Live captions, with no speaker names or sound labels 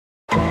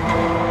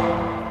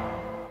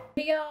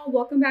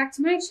welcome back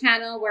to my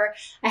channel, where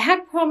I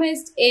had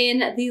promised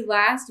in the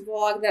last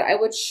vlog that I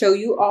would show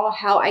you all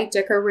how I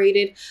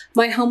decorated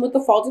my home with the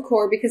fall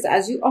decor, because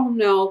as you all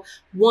know,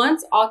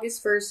 once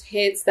August 1st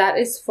hits, that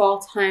is fall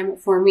time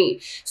for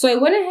me. So I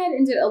went ahead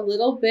and did a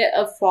little bit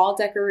of fall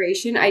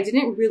decoration. I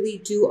didn't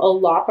really do a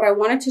lot, but I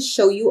wanted to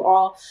show you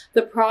all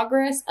the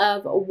progress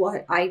of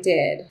what I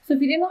did. So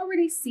if you didn't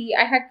already see,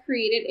 I had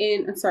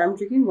created I'm sorry, I'm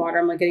drinking water.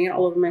 I'm like getting it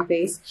all over my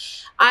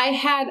face. I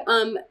had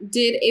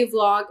did a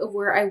vlog of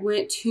where I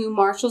went to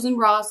Marshalls and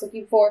Ross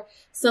looking for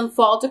some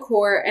fall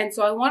decor, and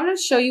so I wanted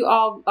to show you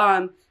all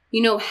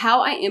you know,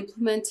 how I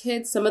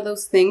implemented some of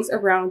those things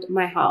around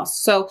my house.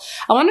 So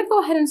I want to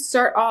go ahead and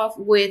start off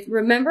with,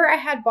 remember I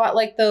had bought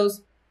like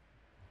those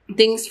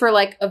things for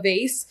like a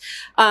vase,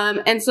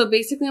 and so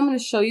basically I'm going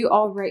to show you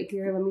all right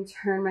here. Let me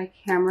turn my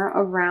camera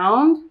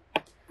around.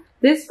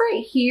 This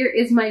right here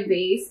is my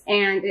vase,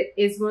 and it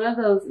is one of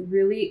those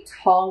really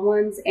tall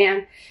ones.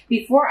 And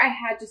before I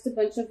had just a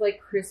bunch of like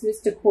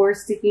Christmas decor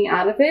sticking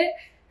out of it.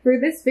 For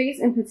this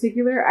vase in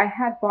particular, I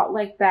had bought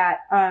like that,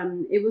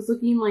 it was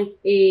looking like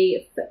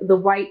the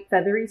white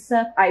feathery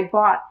stuff. I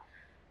bought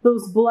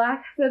those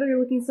black feathery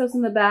looking stuffs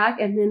in the back,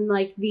 and then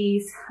like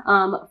these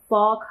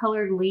fall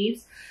colored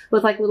leaves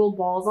with like little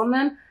balls on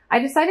them. I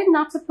decided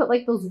not to put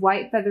like those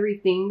white feathery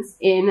things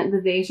in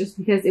the vase just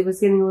because it was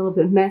getting a little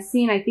bit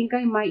messy, and I think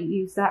I might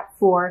use that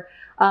for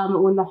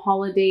when the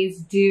holidays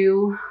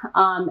do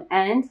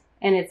end,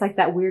 and it's like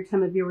that weird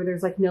time of year where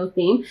there's like no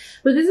theme.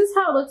 But this is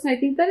how it looks, and I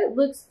think that it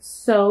looks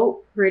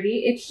so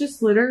pretty. It's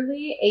just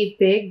literally a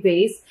big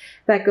vase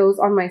that goes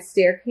on my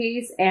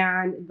staircase,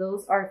 and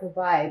those are the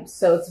vibes.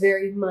 So it's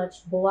very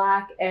much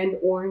black and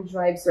orange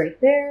vibes right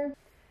there.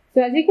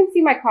 So as you can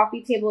see, my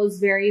coffee table is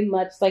very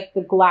much like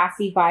the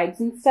glassy vibes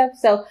and stuff.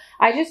 So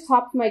I just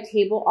topped my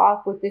table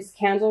off with this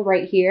candle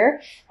right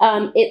here.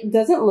 It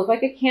doesn't look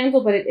like a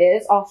candle, but it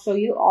is. I'll show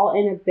you all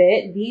in a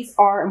bit. These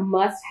are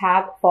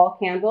must-have fall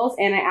candles,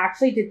 and I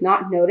actually did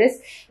not notice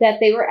that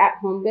they were at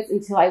Homegoods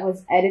until I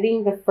was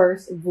editing the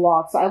first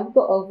vlog. So I will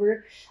go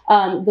over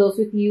those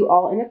with you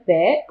all in a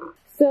bit.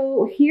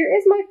 So here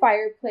is my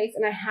fireplace,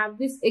 and I have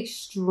this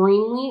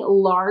extremely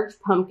large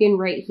pumpkin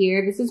right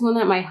here. This is one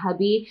that my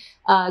hubby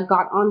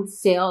got on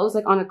sale. It was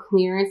like on a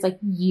clearance like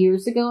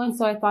years ago, and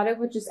so I thought it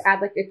would just add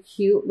like a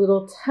cute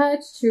little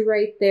touch to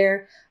right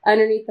there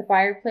underneath the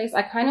fireplace.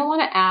 I kind of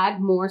want to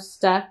add more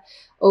stuff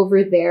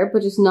over there,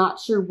 but just not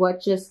sure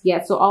what just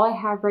yet. So all I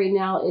have right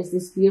now is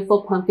this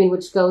beautiful pumpkin,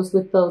 which goes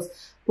with those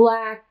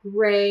black,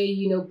 gray,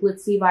 you know,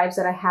 glitzy vibes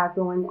that I have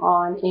going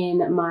on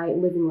in my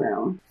living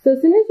room. So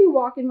as soon as you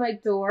walk in my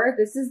door,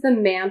 this is the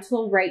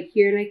mantle right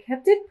here, and I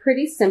kept it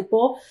pretty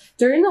simple.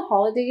 During the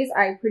holidays,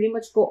 I pretty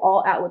much go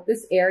all out with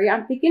this area.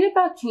 I'm thinking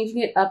about changing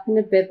it up in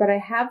a bit, but I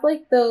have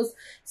like those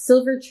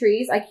silver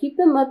trees. I keep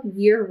them up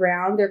year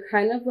round. They're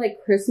kind of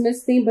like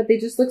Christmas themed, but they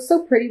just look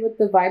so pretty with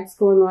the vibes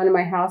going on in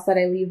my house that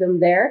I leave them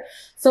there.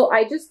 So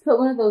I just put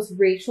one of those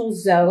Rachel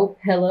Zoe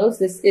pillows.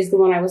 This is the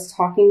one I was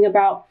talking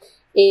about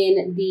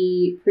in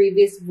the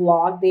previous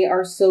vlog. They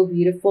are so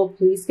beautiful.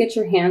 Please get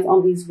your hands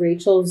on these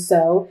Rachel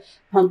Zoe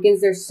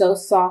pumpkins. They're so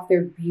soft.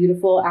 They're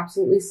beautiful.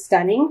 Absolutely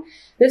stunning.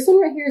 This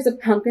one right here is a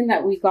pumpkin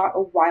that we got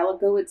a while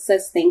ago. It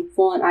says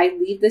thankful, and I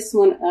leave this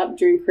one up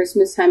during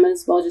Christmas time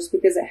as well, just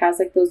because it has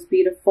like those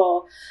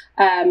beautiful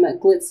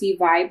glitzy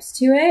vibes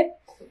to it.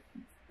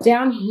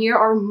 Down here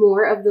are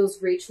more of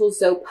those Rachel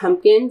Zoe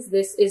pumpkins.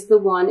 This is the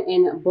one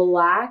in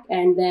black,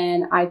 and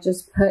then I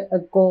just put a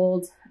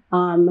gold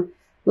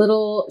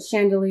little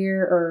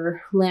chandelier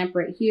or lamp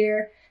right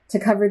here to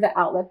cover the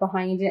outlet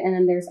behind it, and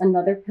then there's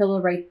another pillow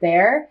right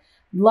there.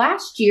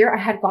 Last year I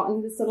had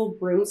gotten this little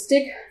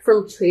broomstick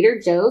from Trader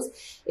Joe's.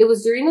 It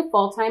was during the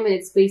fall time, and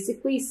it's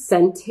basically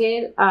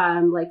scented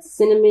like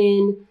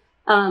cinnamon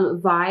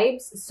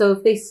vibes. So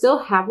if they still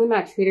have them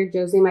at Trader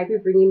Joe's, they might be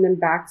bringing them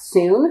back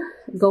soon.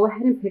 Go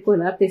ahead and pick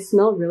one up. They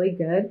smell really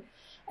good.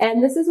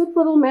 And this is what the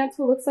little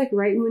mantle looks like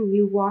right when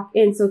you walk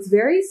in. So it's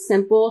very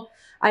simple.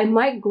 I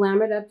might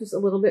glam it up just a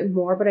little bit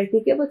more, but I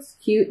think it looks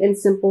cute and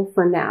simple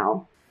for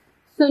now.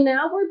 So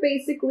now we're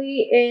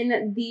basically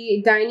in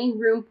the dining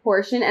room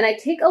portion, and I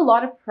take a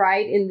lot of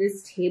pride in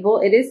this table.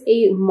 It is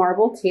a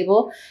marble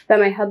table that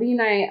my hubby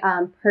and I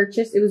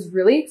purchased. It was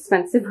really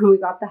expensive when we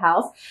got the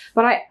house,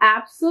 but I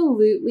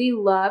absolutely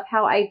love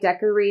how I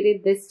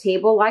decorated this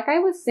table. Like I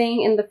was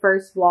saying in the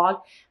first vlog,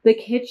 the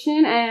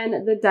kitchen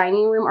and the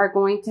dining room are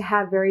going to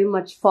have very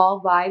much fall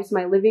vibes.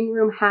 My living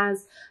room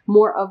has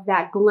more of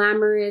that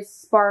glamorous,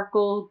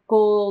 sparkle,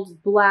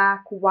 gold,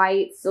 black,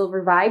 white,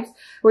 silver vibes,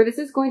 where this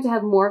is going to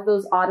have more of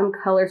those autumn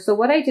colors. So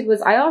what I did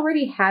was I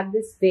already had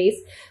this vase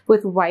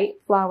with white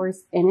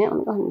flowers in it. Let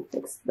me go ahead and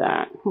fix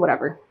that,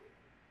 whatever.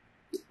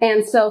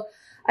 And so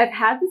I've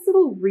had this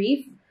little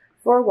wreath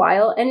for a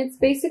while, and it's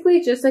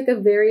basically just like a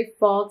very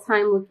fall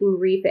time looking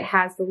wreath. It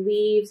has the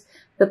leaves,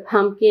 the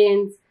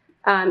pumpkins.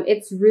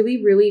 It's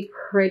really, really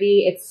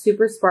pretty. It's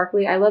super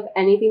sparkly. I love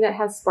anything that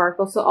has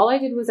sparkle. So all I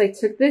did was I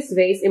took this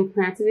vase and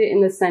planted it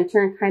in the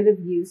center and kind of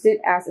used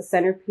it as a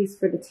centerpiece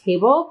for the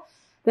table.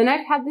 Then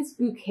I've had this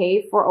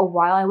bouquet for a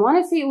while. I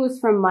want to say it was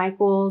from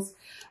Michael's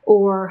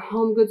or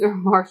Homegoods or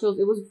Marshall's.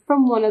 It was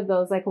from one of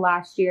those like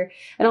last year.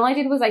 And all I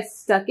did was I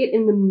stuck it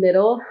in the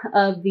middle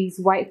of these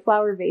white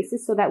flower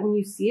vases so that when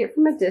you see it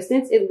from a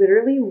distance, it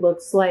literally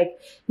looks like,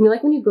 you know,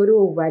 like when you go to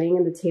a wedding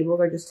and the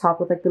tables are just topped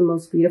with like the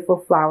most beautiful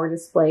flower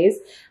displays.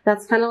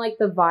 That's kind of like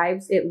the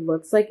vibes it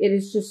looks like. It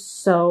is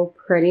just so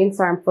pretty. And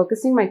sorry, I'm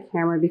focusing my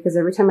camera because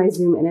every time I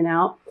zoom in and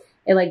out,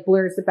 it like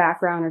blurs the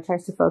background or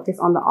tries to focus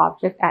on the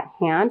object at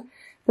hand.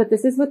 But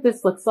this is what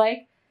this looks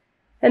like.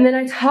 And then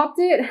I topped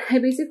it. I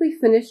basically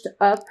finished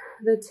up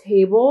the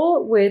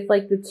table with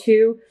like the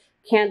 2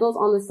 candles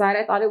on the side.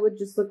 I thought it would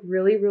just look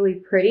really, really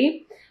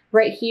pretty.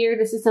 Right here,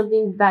 this is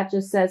something that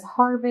just says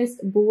harvest,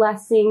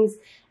 blessings.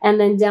 And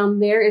then down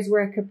there is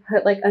where I could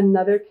put like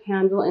another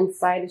candle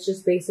inside. It's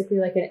just basically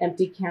like an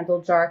empty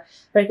candle jar.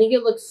 But I think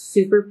it looks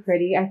super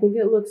pretty. I think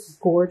it looks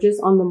gorgeous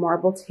on the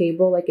marble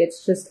table. Like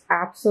it's just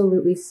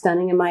absolutely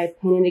stunning in my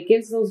opinion. It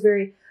gives those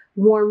very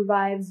warm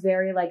vibes,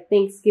 very like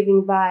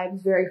Thanksgiving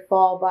vibes, very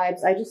fall vibes.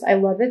 I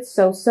love it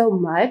so, so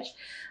much.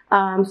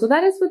 So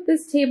that is what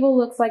this table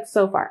looks like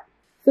so far.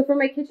 So for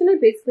my kitchen, I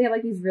basically have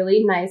like these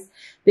really nice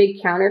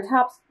big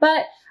countertops,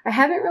 but I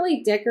haven't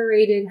really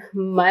decorated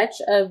much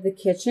of the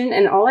kitchen.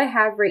 And all I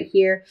have right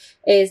here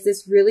is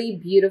this really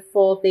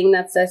beautiful thing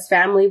that says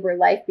family where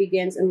life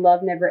begins and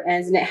love never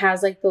ends. And it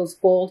has like those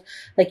gold,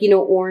 like, you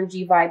know,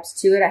 orangey vibes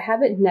to it. I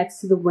have it next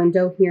to the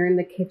window here in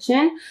the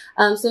kitchen.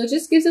 So it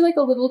just gives it like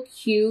a little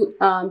cute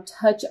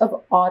touch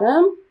of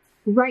autumn.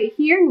 Right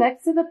here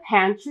next to the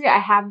pantry, I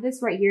have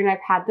this right here and I've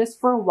had this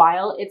for a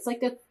while. It's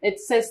like it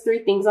says 3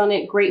 things on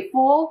it: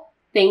 grateful,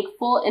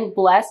 thankful, and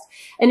blessed.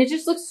 And it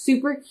just looks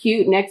super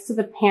cute next to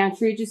the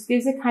pantry. It just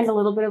gives it kind of a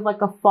little bit of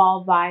like a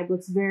fall vibe.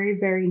 Looks very,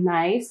 very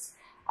nice.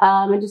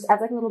 And just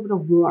adds like a little bit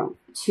of warmth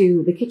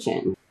to the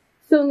kitchen.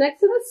 So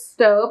next to the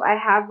stove, I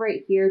have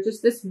right here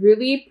just this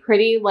really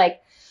pretty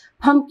like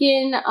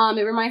pumpkin.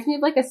 It reminds me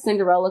of like a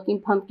Cinderella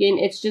looking pumpkin.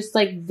 It's just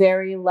like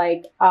very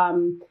like,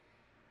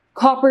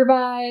 copper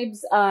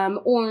vibes,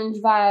 orange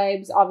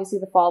vibes, obviously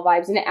the fall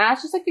vibes, and it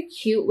adds just like a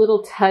cute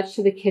little touch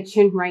to the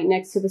kitchen right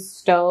next to the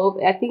stove.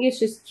 I think it's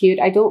just cute.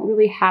 I don't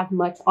really have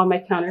much on my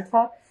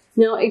countertop.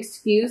 Now,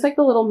 excuse like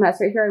the little mess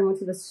right here. I went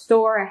to the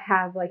store. I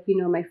have like, you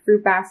know, my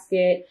fruit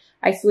basket.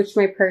 I switched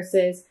my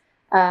purses,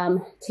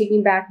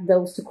 taking back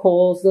those to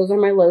Kohl's. Those are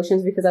my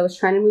lotions because I was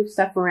trying to move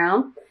stuff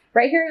around.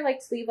 Right here, I like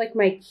to leave like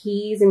my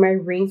keys and my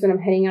rings when I'm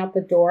heading out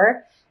the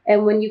door.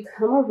 And when you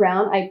come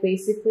around, I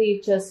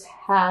basically just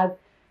have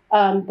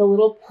the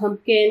little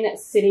pumpkin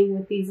sitting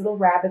with these little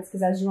rabbits,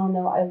 because as you all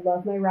know, I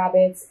love my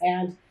rabbits.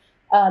 And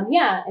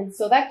yeah, and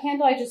so that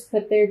candle I just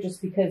put there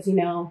just because, you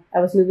know,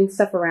 I was moving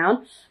stuff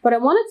around. But I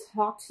want to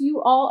talk to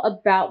you all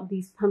about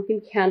these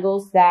pumpkin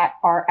candles that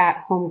are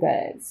at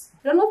Homegoods.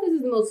 I don't know if this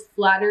is the most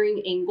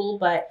flattering angle,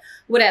 but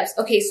whatevs.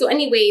 Okay, so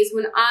anyways,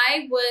 when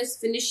I was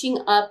finishing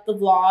up the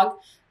vlog,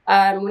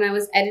 when I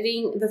was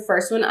editing the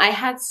first one, I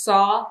had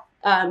saw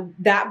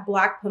that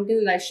black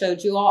pumpkin that I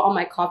showed you all on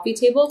my coffee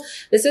table.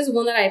 This is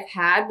one that I've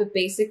had, but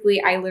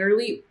basically I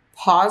literally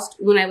paused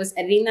when I was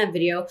editing that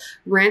video,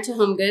 ran to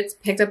Homegoods,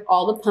 picked up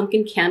all the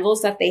pumpkin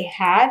candles that they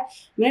had.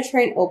 I'm going to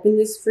try and open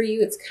this for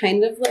you. It's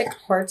kind of like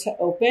hard to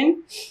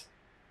open.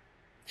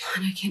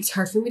 And it's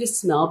hard for me to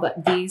smell,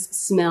 but these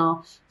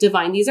smell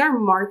divine. These are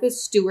Martha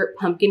Stewart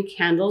pumpkin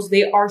candles.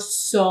 They are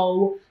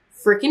so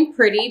freaking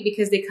pretty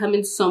because they come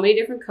in so many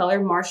different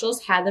colors.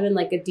 Marshall's had them in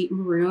like a deep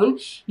maroon.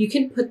 You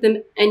can put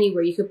them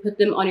anywhere. You could put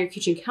them on your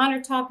kitchen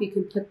countertop. You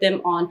can put them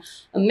on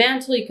a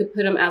mantle. You could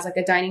put them as like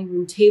a dining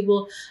room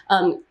table,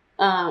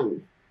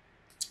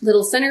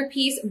 little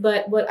centerpiece.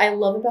 But what I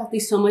love about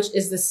these so much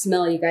is the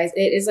smell, you guys.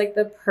 It is like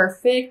the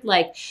perfect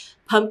like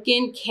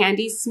pumpkin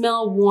candy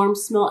smell, warm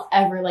smell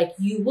ever. Like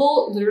you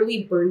will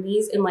literally burn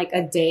these in like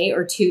a day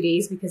or 2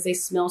 days because they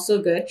smell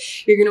so good.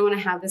 You're going to want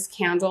to have this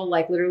candle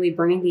like literally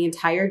burning the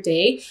entire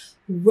day.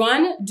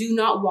 Run, do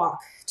not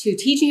walk to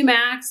TJ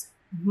Maxx,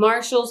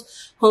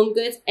 Marshall's,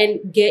 Homegoods,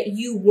 and get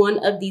you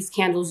one of these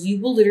candles.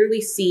 You will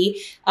literally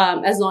see,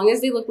 as long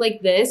as they look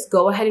like this,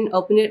 go ahead and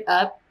open it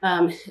up.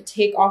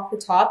 Take off the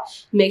top,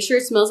 make sure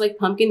it smells like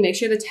pumpkin, make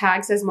sure the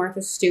tag says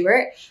Martha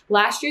Stewart.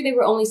 Last year they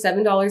were only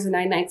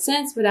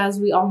 $7.99, but as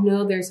we all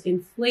know, there's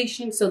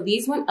inflation, so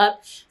these went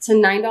up to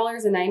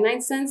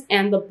 $9.99,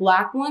 and the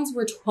black ones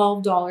were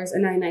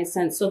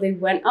 $12.99, so they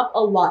went up a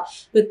lot.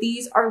 But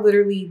these are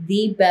literally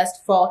the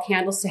best fall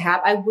candles to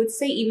have. I would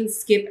say even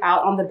skip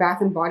out on the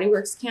Bath and Body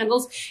Works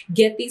candles.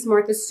 Get these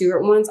Martha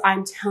Stewart ones.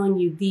 I'm telling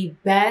you, the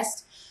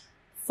best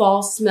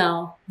fall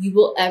smell you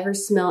will ever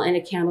smell in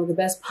a candle. The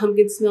best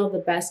pumpkin smell, the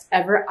best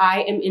ever.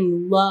 I am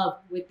in love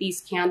with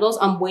these candles.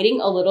 I'm waiting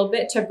a little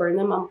bit to burn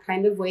them. I'm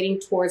kind of waiting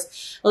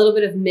towards a little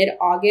bit of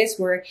mid-August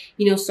where,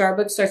 you know,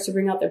 Starbucks starts to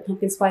bring out their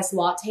pumpkin spice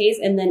lattes,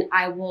 and then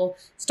I will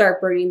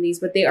start burning these.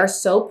 But they are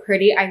so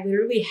pretty. I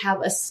literally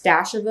have a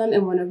stash of them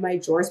in one of my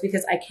drawers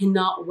because I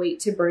cannot wait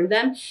to burn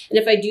them. And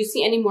if I do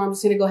see any more, I'm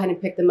just going to go ahead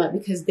and pick them up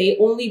because they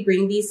only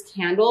bring these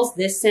candles,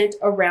 this scent,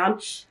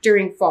 around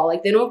during fall.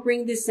 Like they don't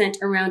bring this scent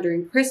around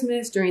during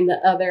Christmas, during the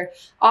other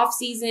off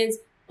seasons.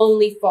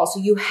 only fall. So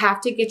you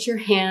have to get your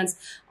hands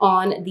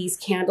on these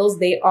candles.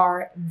 They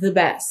are the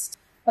best.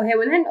 Okay, I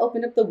went ahead and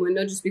opened up the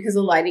window just because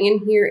the lighting in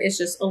here is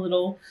just a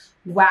little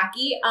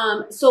wacky.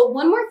 So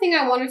one more thing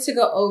I wanted to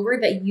go over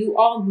that you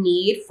all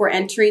need for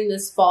entering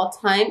this fall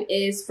time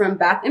is from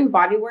Bath and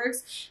Body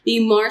Works,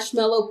 the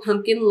Marshmallow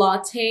Pumpkin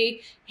Latte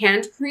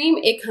Hand Cream.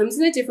 It comes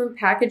in a different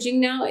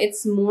packaging now.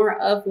 It's more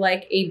of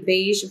like a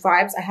beige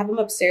vibes. I have them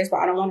upstairs, but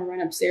I don't want to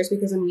run upstairs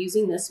because I'm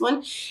using this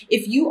one.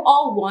 If you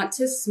all want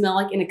to smell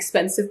like an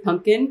expensive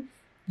pumpkin,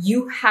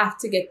 you have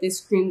to get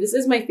this cream. This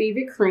is my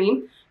favorite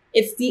cream.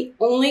 It's the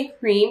only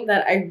cream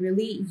that I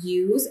really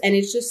use, and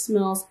it just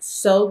smells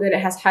so good. It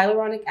has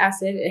hyaluronic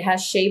acid. It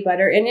has shea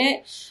butter in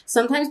it.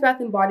 Sometimes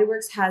Bath & Body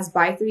Works has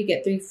buy 3,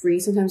 get 3 free.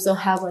 Sometimes they'll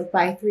have like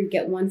buy 3,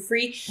 get 1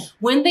 free.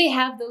 When they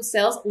have those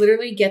sales,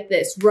 literally get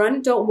this.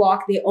 Run, don't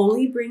walk. They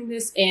only bring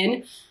this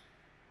in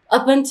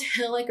up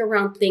until like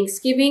around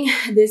Thanksgiving.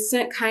 This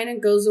scent kind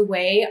of goes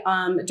away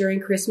during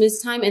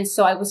Christmas time. And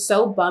so I was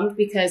so bummed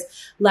because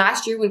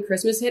last year when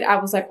Christmas hit, I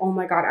was like, oh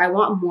my God, I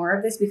want more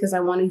of this because I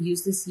want to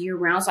use this year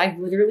round. So I've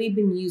literally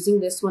been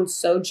using this one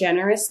so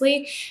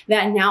generously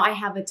that now I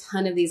have a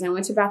ton of these. I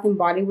went to Bath &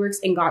 Body Works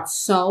and got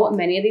so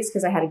many of these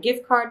because I had a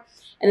gift card.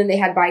 And then they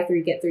had buy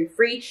 3, get 3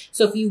 free.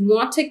 So if you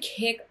want to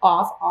kick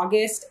off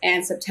August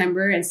and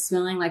September and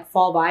smelling like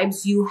fall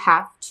vibes, you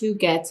have to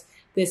get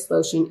this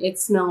lotion. It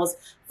smells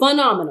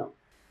phenomenal.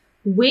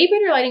 Way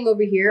better lighting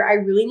over here. I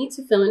really need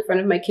to film in front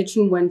of my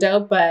kitchen window,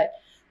 but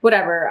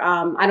whatever.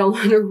 I don't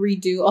want to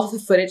redo all the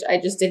footage I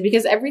just did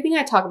because everything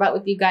I talk about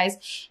with you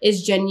guys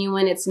is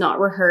genuine. It's not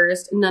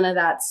rehearsed, none of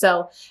that.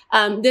 So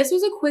this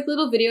was a quick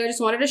little video. I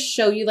just wanted to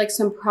show you like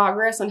some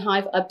progress on how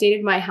I've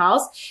updated my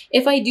house.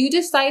 If I do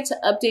decide to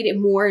update it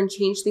more and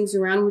change things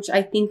around, which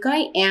I think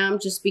I am,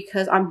 just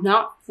because I'm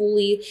not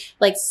fully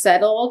like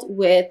settled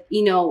with,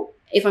 you know,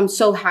 if I'm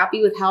so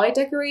happy with how I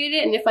decorated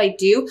it. And if I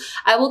do,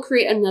 I will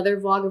create another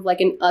vlog of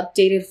like an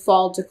updated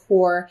fall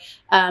decor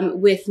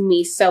with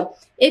me. So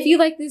if you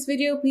like this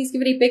video, please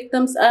give it a big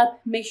thumbs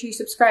up. Make sure you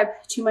subscribe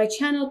to my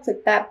channel.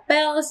 Click that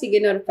bell so you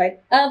get notified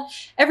of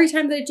every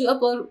time that I do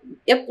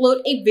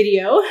upload a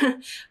video.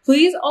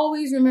 Please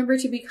always remember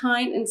to be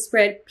kind and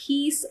spread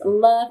peace,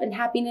 love, and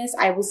happiness.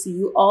 I will see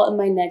you all in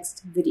my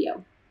next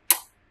video.